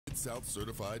South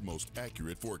certified most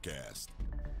accurate forecast.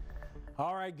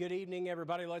 All right, good evening,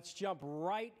 everybody. Let's jump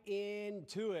right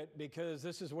into it because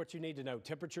this is what you need to know.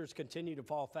 Temperatures continue to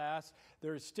fall fast.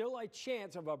 There's still a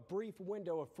chance of a brief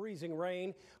window of freezing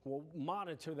rain. We'll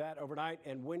monitor that overnight,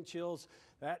 and wind chills.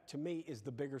 That, to me, is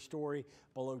the bigger story,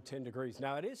 below 10 degrees.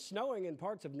 Now, it is snowing in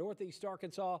parts of northeast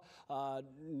Arkansas,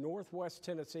 northwest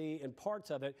Tennessee, and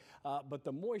parts of it, but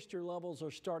the moisture levels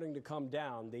are starting to come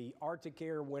down. The Arctic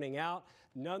air winning out.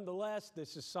 Nonetheless,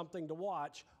 this is something to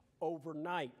watch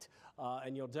overnight,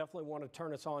 and you'll definitely want to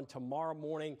turn us on tomorrow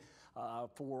morning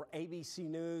for ABC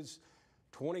News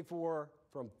 24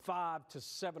 from 5 to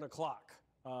 7 o'clock.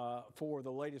 For the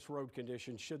latest road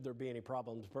conditions, should there be any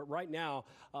problems. But right now,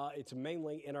 it's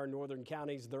mainly in our northern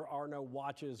counties. There are no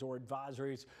watches or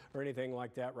advisories or anything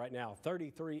like that right now.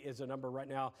 33 is a number right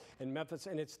now in Memphis,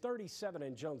 and it's 37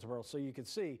 in Jonesboro. So you can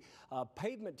see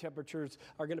pavement temperatures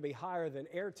are going to be higher than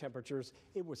air temperatures.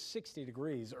 It was 60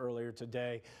 degrees earlier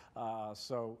today,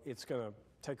 so it's going to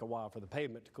take a while for the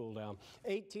pavement to cool down.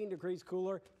 18 degrees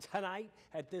cooler tonight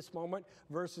at this moment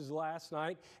versus last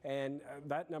night, and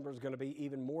that number is going to be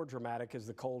even more dramatic as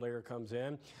the cold air comes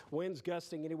in. Winds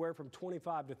gusting anywhere from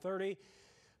 25 to 30.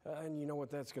 And you know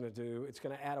what that's going to do? It's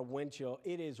going to add a wind chill.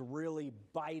 It is really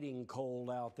biting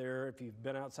cold out there. If you've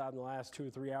been outside in the last 2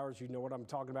 or 3 hours, you know what I'm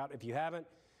talking about. If you haven't,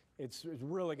 it's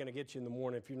really going to get you in the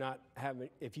morning if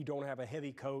you don't have a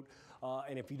heavy coat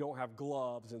and if you don't have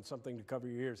gloves and something to cover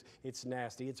your ears. It's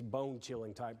nasty. It's bone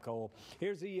chilling type cold.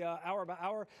 Here's the hour by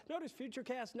hour. Notice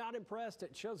Futurecast not impressed.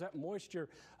 It shows that moisture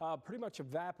pretty much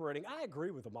evaporating. I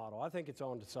agree with the model. I think it's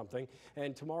on to something.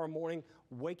 And tomorrow morning,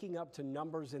 waking up to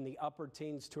numbers in the upper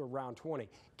teens to around 20.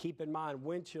 Keep in mind,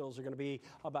 wind chills are going to be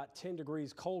about 10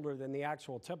 degrees colder than the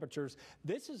actual temperatures.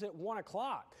 This is at 1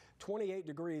 o'clock, 28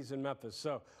 degrees in Memphis.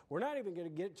 So we're not even going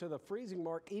to get to the freezing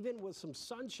mark, even with some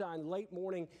sunshine late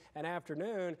morning and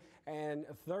afternoon. And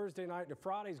Thursday night to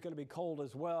Friday is going to be cold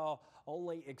as well,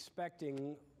 only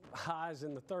expecting highs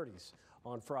in the 30s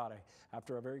on Friday.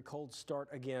 After a very cold start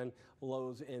again,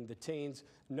 lows in the teens.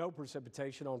 No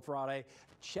precipitation on Friday.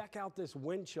 Check out this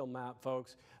wind chill map,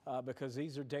 folks, because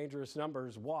these are dangerous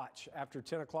numbers. Watch. After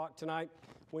 10 o'clock tonight,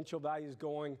 wind chill values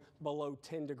going below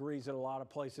 10 degrees in a lot of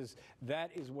places. That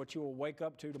is what you will wake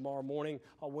up to tomorrow morning.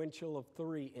 A wind chill of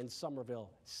 3 in Summerville,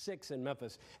 6 in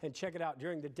Memphis. And check it out.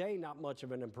 During the day, not much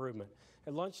of an improvement.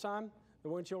 At lunchtime, the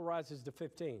wind chill rises to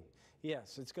 15.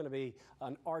 Yes, it's going to be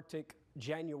an Arctic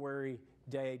January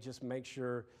day. Just make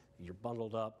sure you're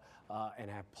bundled up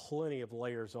and have plenty of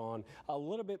layers on. A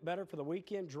little bit better for the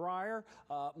weekend, drier.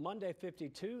 Monday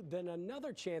 52, then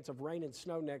another chance of rain and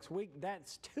snow next week.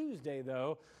 That's Tuesday,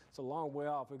 though. It's a long way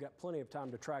off. We've got plenty of time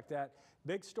to track that.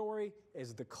 Big story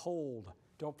is the cold.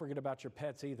 Don't forget about your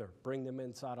pets either. Bring them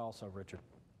inside also, Richard.